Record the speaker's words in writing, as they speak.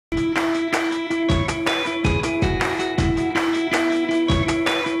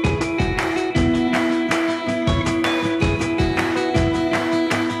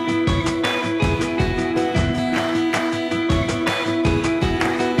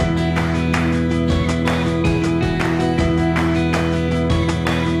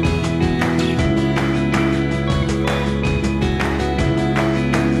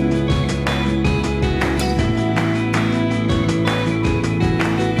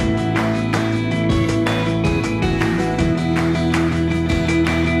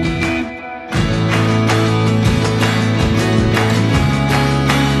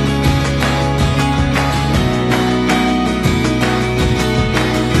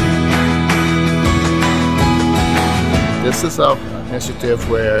This is an initiative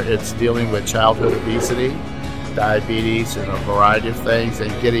where it's dealing with childhood obesity, diabetes, and a variety of things,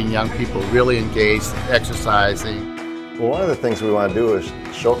 and getting young people really engaged in exercising. Well, one of the things we want to do is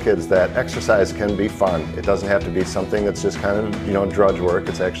show kids that exercise can be fun. It doesn't have to be something that's just kind of, drudge work.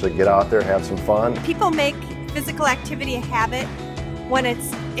 It's actually get out there, have some fun. People make physical activity a habit when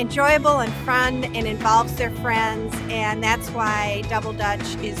it's enjoyable and fun and involves their friends, and that's why Double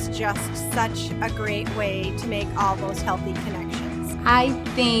Dutch is just such a great way to make all those healthy connections. I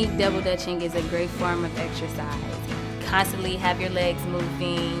think double dutching is a great form of exercise. Constantly have your legs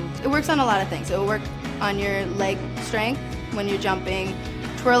moving. It works on a lot of things. It will work on your leg strength when you're jumping.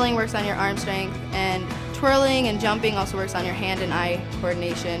 Twirling works on your arm strength, and twirling and jumping also works on your hand and eye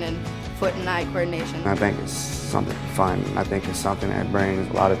coordination and foot and eye coordination. I think it's something fun. I think it's something that brings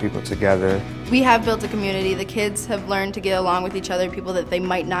a lot of people together. We have built a community. The kids have learned to get along with each other, people that they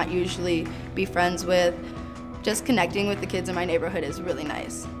might not usually be friends with. Just connecting with the kids in my neighborhood is really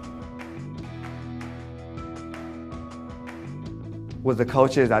nice. With the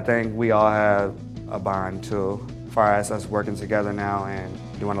coaches, I think we all have a bond too, as far as us working together now and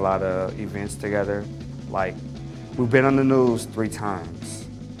doing a lot of events together. Like, we've been on the news 3 times.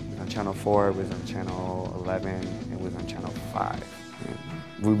 We was on Channel 4, we was on Channel 11, and we was on Channel 5. And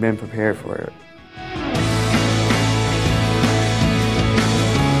we've been prepared for it.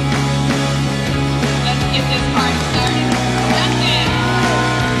 Let's get this party started. That's it.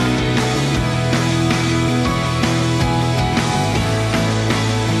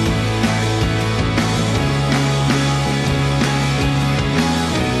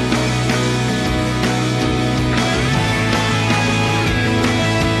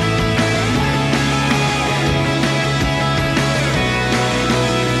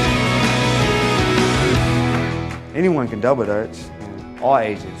 Anyone can double dutch, all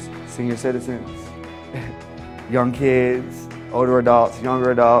ages, senior citizens, young kids, older adults, younger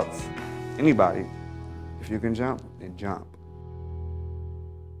adults, anybody. If you can jump, then jump.